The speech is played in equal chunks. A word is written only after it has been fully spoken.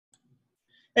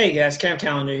Hey guys,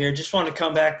 Callender here. Just wanted to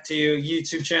come back to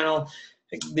YouTube channel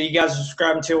that you guys are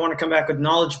subscribing to. I want to come back with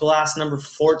Knowledge Blast number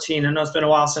 14. I know it's been a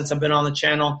while since I've been on the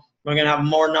channel. We're going to have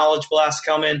more Knowledge Blasts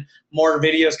coming, more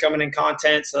videos coming in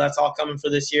content, so that's all coming for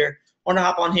this year. I want to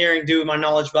hop on here and do my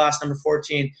Knowledge Blast number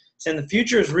 14. And the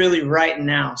future is really right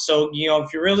now. So,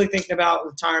 if you're really thinking about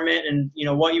retirement and,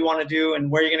 what you want to do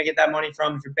and where you're going to get that money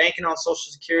from, if you're banking on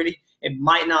Social Security, it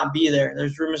might not be there.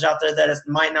 There's rumors out there that it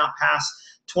might not pass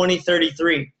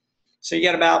 2033. So you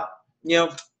got about,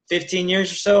 15 years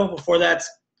or so before that's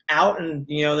out, and,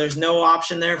 there's no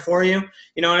option there for you.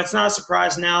 And it's not a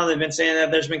surprise now. They've been saying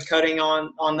that there's been cutting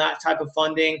on that type of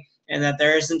funding, and that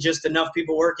there isn't just enough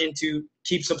people working to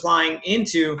keep supplying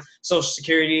into Social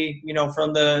Security,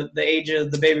 from the age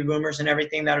of the baby boomers and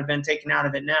everything that have been taken out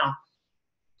of it now.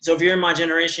 So if you're in my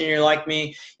generation, you're like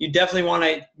me, you definitely want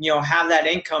to, have that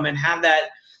income and have that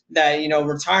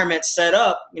retirement set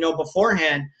up,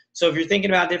 beforehand. So if you're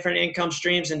thinking about different income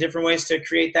streams and different ways to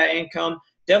create that income,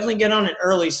 definitely get on it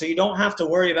early so you don't have to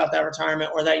worry about that retirement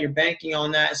or that you're banking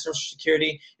on that Social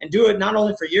Security, and do it not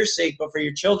only for your sake but for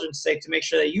your children's sake to make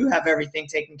sure that you have everything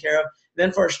taken care of.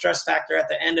 Then for a stress factor at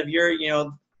the end of your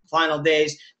final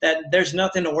days, that there's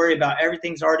nothing to worry about.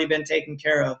 Everything's already been taken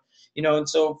care of. And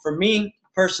so for me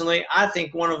personally, I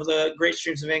think one of the great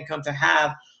streams of income to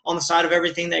have on the side of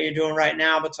everything that you're doing right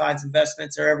now, besides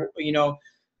investments or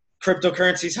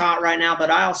cryptocurrency is hot right now,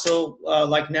 but I also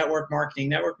like network marketing.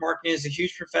 Network marketing is a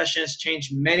huge profession. It's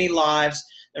changed many lives.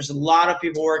 There's a lot of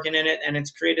people working in it, and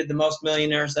it's created the most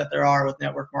millionaires that there are with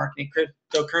network marketing.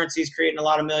 Cryptocurrency is creating a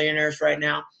lot of millionaires right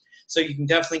now, so you can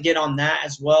definitely get on that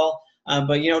as well.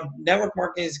 But network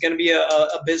marketing is going to be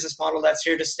a business model that's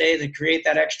here to stay to create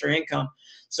that extra income.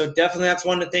 So definitely that's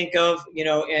one to think of,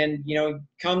 and,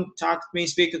 come talk to me,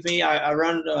 speak with me. I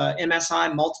run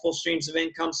MSI, multiple streams of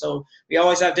income. So we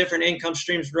always have different income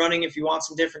streams running. If you want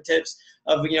some different tips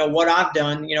of, what I've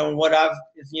done, and what I've,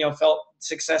 felt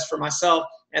success for myself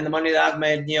and the money that I've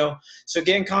made, so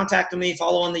get in contact with me,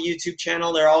 follow on the YouTube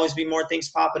channel. There'll always be more things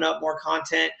popping up, more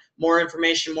content, more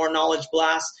information, more knowledge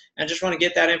blasts. And I just want to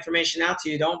get that information out to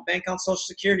you. Don't bank on Social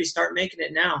Security. Start making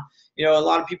it now. A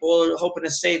lot of people are hoping to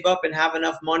save up and have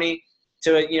enough money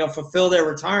to, fulfill their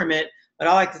retirement. But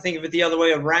I like to think of it the other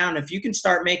way around. If you can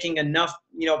start making enough,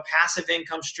 passive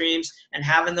income streams and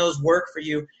having those work for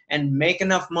you and make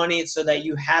enough money so that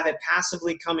you have it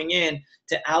passively coming in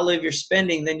to outlive your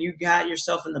spending, then you got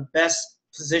yourself in the best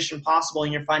position possible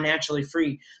and you're financially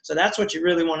free. So that's what you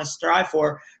really want to strive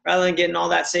for, rather than getting all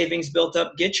that savings built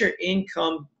up. Get your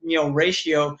income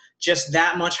ratio just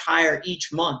that much higher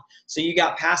each month, so you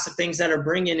got passive things that are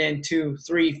bringing in 2,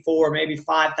 3, 4, maybe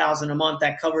 5,000 a month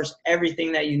that covers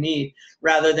everything that you need,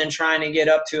 rather than trying to get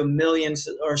up to $1 million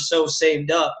or so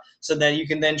saved up so that you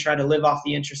can then try to live off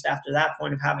the interest after that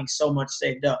point of having so much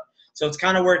saved up. So it's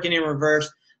kind of working in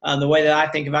reverse. The way that I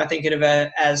think of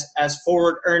it as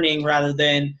forward earning rather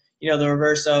than, the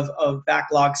reverse of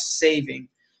backlog saving.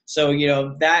 So,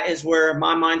 that is where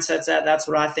my mindset's at. That's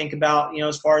what I think about,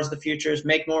 as far as the future is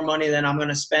make more money than I'm going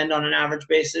to spend on an average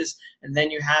basis. And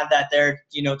then you have that there,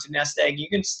 to nest egg. You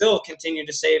can still continue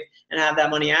to save and have that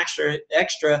money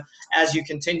extra as you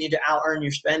continue to out earn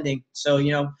your spending. So,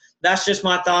 that's just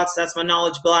my thoughts. That's my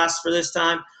knowledge blast for this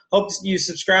time. Hope you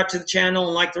subscribe to the channel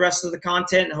and like the rest of the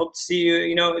content, and hope to see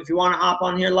you. If you want to hop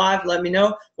on here live, let me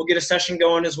know. We'll get a session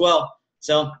going as well.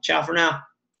 So ciao for now.